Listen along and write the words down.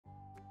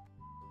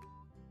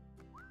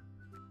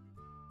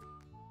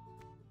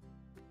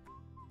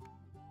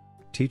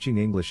Teaching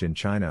English in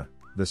China,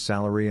 the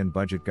Salary and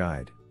Budget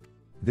Guide.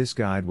 This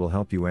guide will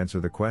help you answer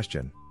the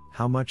question,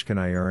 how much can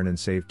I earn and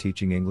save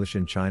teaching English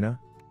in China?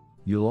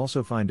 You'll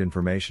also find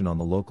information on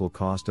the local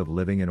cost of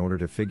living in order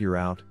to figure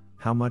out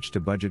how much to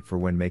budget for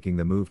when making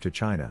the move to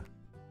China.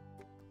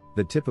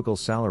 The typical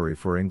salary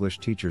for English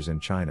teachers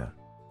in China.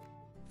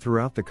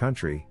 Throughout the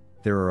country,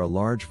 there are a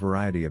large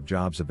variety of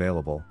jobs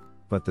available,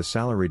 but the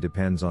salary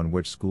depends on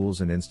which schools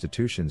and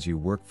institutions you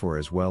work for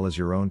as well as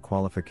your own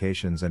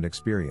qualifications and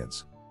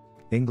experience.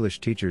 English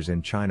teachers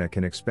in China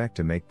can expect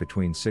to make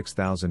between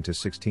 6,000 to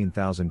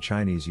 16,000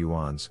 Chinese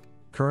yuans,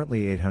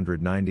 currently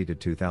 890 to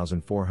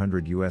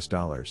 2,400 US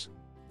dollars.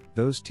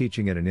 Those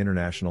teaching at an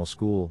international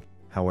school,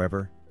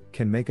 however,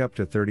 can make up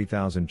to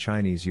 30,000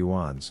 Chinese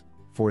yuans,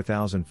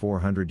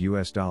 4,400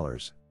 US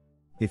dollars.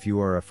 If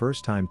you are a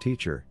first-time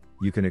teacher,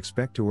 you can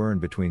expect to earn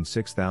between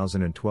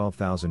 6,000 and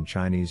 12,000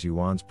 Chinese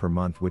yuans per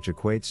month, which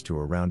equates to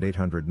around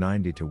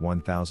 890 to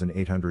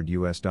 1,800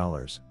 US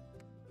dollars.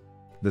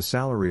 The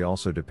salary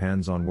also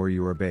depends on where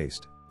you are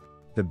based.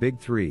 The Big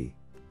Three,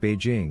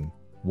 Beijing,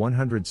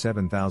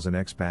 107,000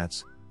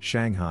 expats,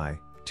 Shanghai,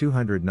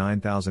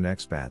 209,000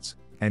 expats,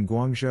 and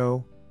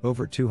Guangzhou,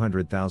 over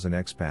 200,000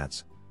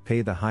 expats,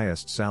 pay the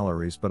highest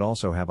salaries but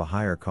also have a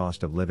higher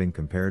cost of living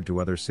compared to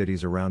other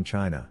cities around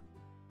China.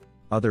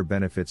 Other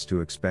benefits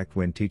to expect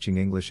when teaching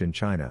English in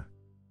China.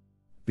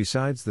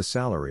 Besides the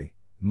salary,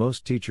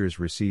 most teachers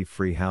receive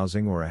free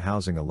housing or a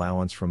housing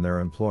allowance from their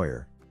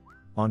employer.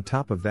 On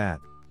top of that,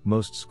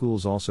 most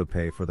schools also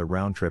pay for the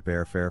round-trip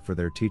airfare for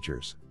their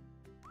teachers.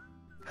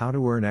 How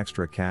to earn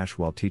extra cash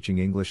while teaching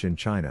English in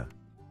China.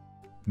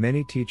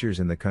 Many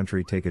teachers in the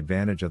country take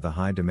advantage of the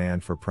high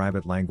demand for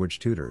private language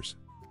tutors.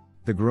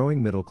 The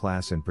growing middle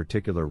class in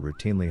particular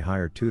routinely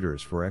hire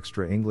tutors for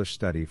extra English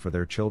study for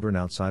their children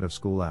outside of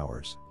school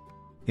hours.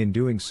 In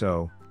doing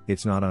so,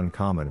 it's not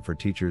uncommon for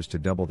teachers to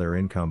double their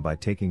income by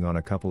taking on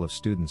a couple of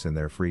students in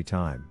their free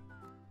time.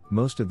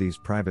 Most of these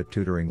private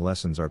tutoring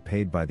lessons are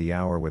paid by the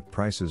hour with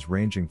prices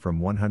ranging from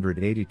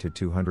 180 to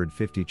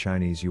 250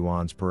 Chinese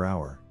yuans per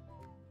hour.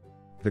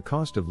 The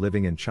cost of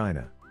living in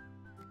China.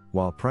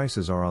 While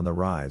prices are on the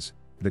rise,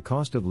 the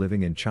cost of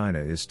living in China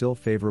is still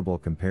favorable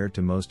compared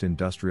to most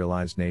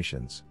industrialized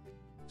nations.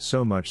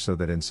 So much so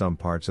that in some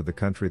parts of the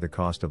country the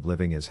cost of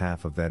living is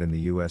half of that in the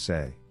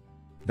USA.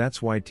 That's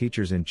why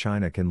teachers in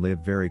China can live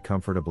very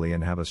comfortably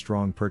and have a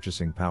strong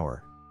purchasing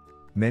power.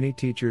 Many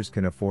teachers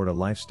can afford a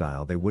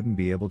lifestyle they wouldn't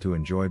be able to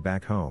enjoy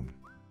back home.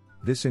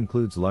 This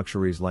includes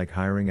luxuries like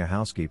hiring a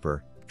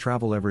housekeeper,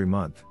 travel every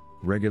month,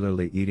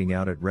 regularly eating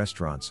out at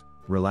restaurants,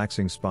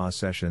 relaxing spa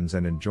sessions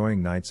and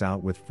enjoying nights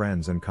out with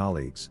friends and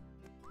colleagues.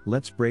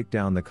 Let's break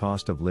down the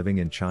cost of living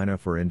in China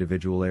for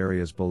individual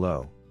areas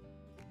below.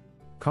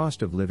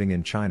 Cost of living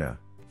in China,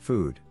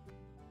 food.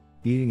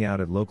 Eating out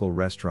at local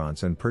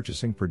restaurants and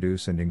purchasing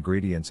produce and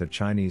ingredients at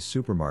Chinese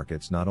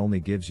supermarkets not only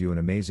gives you an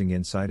amazing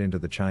insight into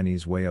the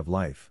Chinese way of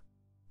life,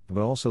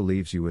 but also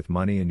leaves you with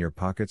money in your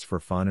pockets for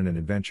fun and an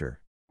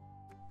adventure.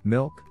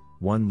 Milk,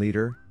 1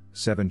 liter,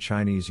 7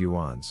 Chinese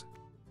yuans.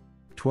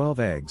 12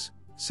 eggs,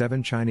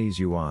 7 Chinese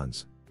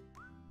yuans.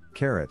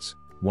 Carrots,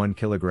 1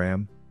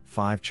 kilogram,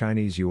 5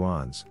 Chinese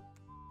yuans.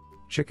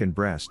 Chicken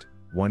breast,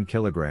 1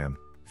 kilogram,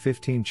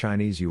 15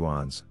 Chinese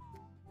yuans.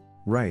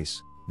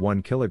 Rice,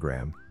 1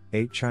 kilogram,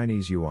 8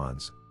 Chinese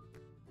yuans.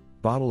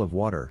 Bottle of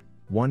water,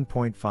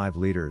 1.5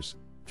 liters,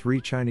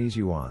 3 Chinese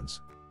yuans.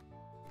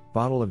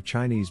 Bottle of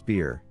Chinese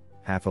beer,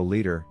 half a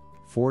liter,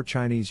 4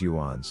 Chinese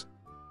yuans.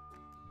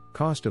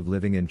 Cost of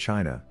living in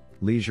China,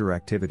 leisure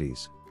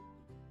activities.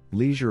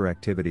 Leisure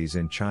activities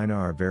in China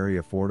are very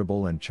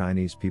affordable and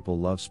Chinese people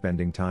love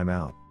spending time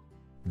out.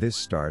 This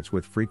starts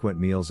with frequent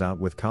meals out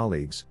with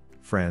colleagues,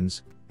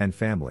 friends, and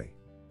family.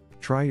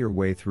 Try your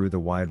way through the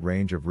wide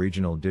range of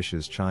regional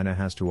dishes China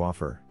has to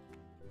offer.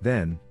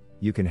 Then,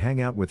 you can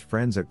hang out with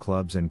friends at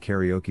clubs and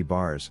karaoke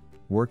bars,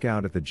 work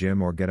out at the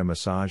gym or get a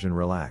massage and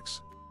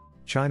relax.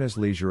 China's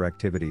leisure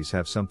activities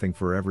have something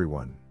for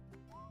everyone.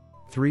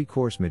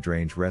 3-course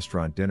mid-range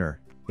restaurant dinner,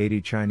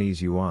 80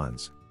 Chinese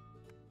yuans.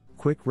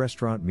 Quick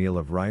restaurant meal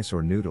of rice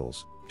or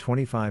noodles,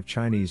 25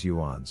 Chinese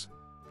yuans.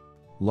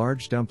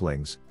 Large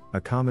dumplings,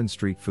 a common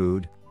street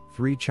food,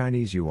 3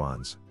 Chinese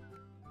yuans.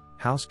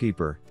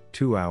 Housekeeper,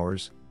 2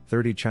 hours,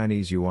 30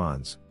 Chinese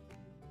yuans.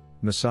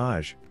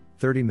 Massage,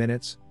 30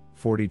 minutes,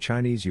 40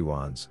 Chinese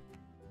yuans.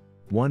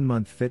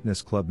 1-month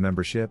fitness club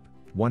membership,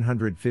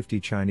 150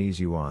 Chinese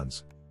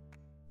yuans.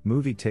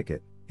 Movie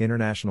ticket,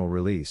 international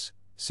release,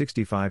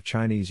 65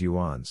 Chinese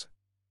yuans.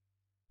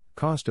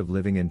 Cost of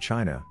living in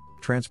China,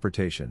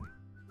 transportation.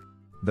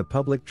 The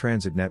public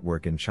transit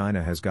network in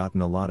China has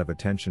gotten a lot of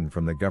attention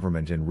from the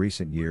government in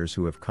recent years,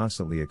 who have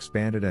constantly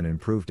expanded and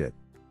improved it.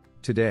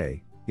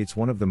 Today, it's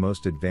one of the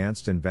most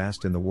advanced and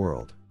vast in the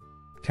world.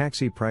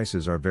 Taxi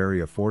prices are very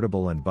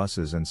affordable and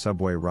buses and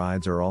subway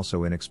rides are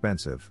also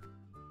inexpensive.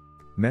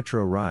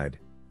 Metro ride,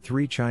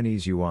 3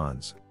 Chinese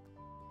yuans.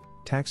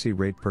 Taxi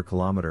rate per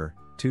kilometer,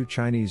 2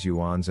 Chinese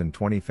yuans and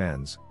 20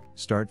 fens,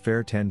 start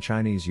fare 10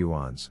 Chinese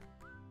yuans.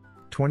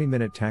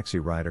 20-minute taxi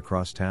ride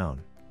across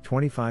town,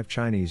 25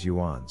 Chinese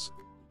yuans.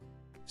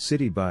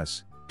 City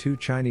bus, 2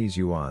 Chinese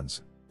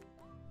yuans.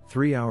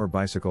 3-hour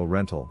bicycle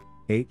rental,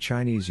 8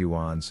 Chinese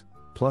yuans,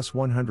 plus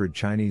 100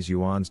 Chinese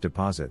yuans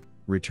deposit,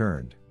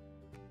 returned.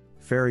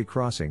 Ferry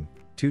crossing,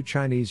 2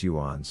 Chinese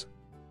yuans.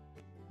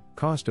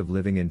 Cost of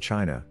living in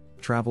China,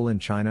 travel in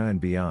China and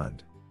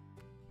beyond.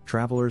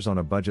 Travelers on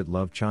a budget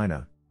love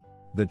China.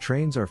 The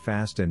trains are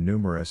fast and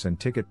numerous and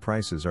ticket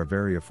prices are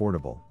very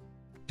affordable.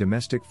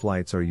 Domestic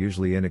flights are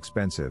usually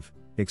inexpensive,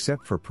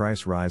 except for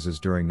price rises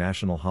during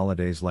national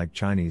holidays like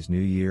Chinese New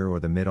Year or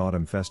the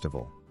Mid-Autumn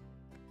Festival.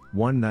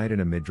 One night in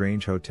a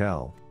mid-range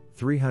hotel,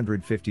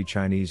 350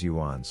 Chinese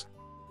yuans.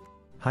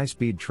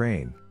 High-speed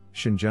train,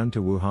 Shenzhen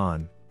to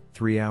Wuhan,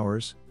 3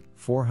 hours,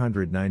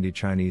 490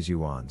 Chinese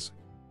yuans.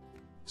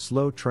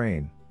 Slow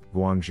train,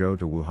 Guangzhou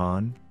to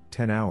Wuhan,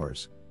 10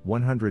 hours,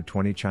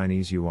 120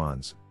 Chinese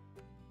yuans.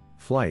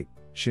 Flight,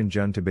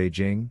 Shenzhen to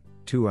Beijing,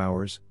 2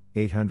 hours,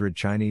 800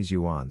 Chinese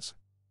yuans.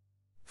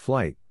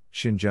 Flight,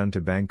 Shenzhen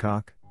to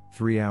Bangkok,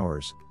 3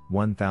 hours,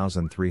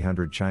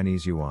 1,300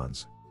 Chinese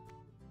yuans.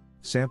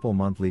 Sample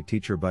monthly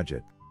teacher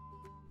budget.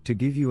 To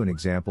give you an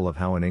example of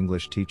how an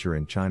English teacher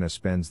in China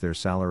spends their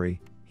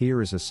salary,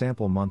 here is a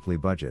sample monthly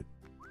budget.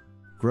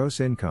 Gross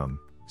income,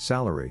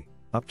 salary,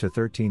 up to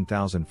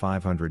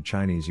 13,500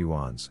 Chinese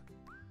yuans.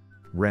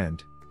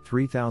 Rent,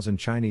 3,000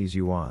 Chinese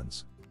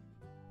yuans.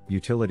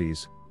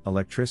 Utilities,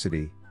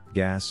 electricity,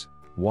 gas,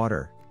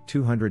 water,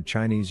 200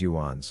 Chinese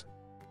yuans.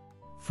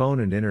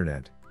 Phone and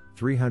internet,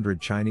 300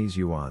 Chinese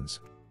yuans.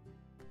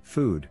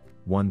 Food,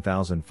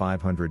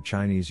 1,500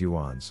 Chinese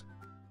yuans.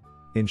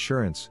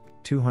 Insurance,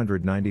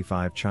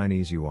 295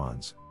 Chinese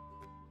yuans.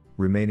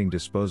 Remaining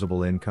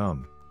disposable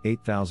income,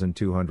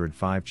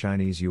 8,205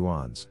 Chinese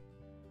yuans.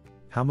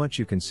 How much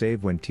you can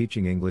save when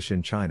teaching English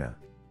in China?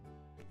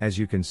 As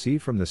you can see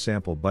from the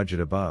sample budget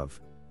above,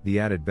 the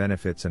added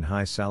benefits and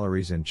high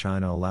salaries in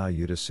China allow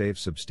you to save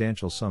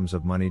substantial sums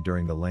of money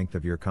during the length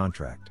of your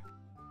contract.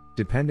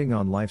 Depending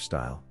on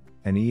lifestyle,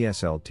 an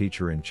ESL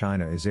teacher in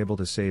China is able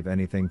to save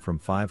anything from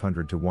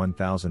 $500 to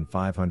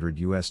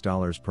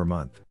 $1,500 per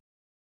month.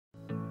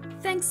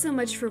 Thanks so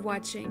much for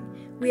watching.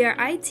 We are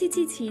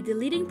ITTT, the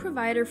leading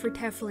provider for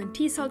TEFL and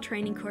TESOL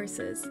training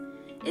courses.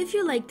 If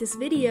you liked this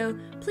video,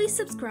 please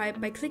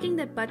subscribe by clicking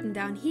that button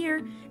down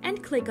here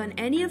and click on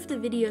any of the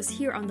videos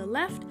here on the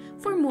left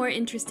for more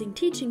interesting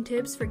teaching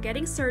tips for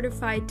getting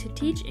certified to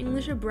teach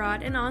English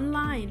abroad and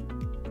online.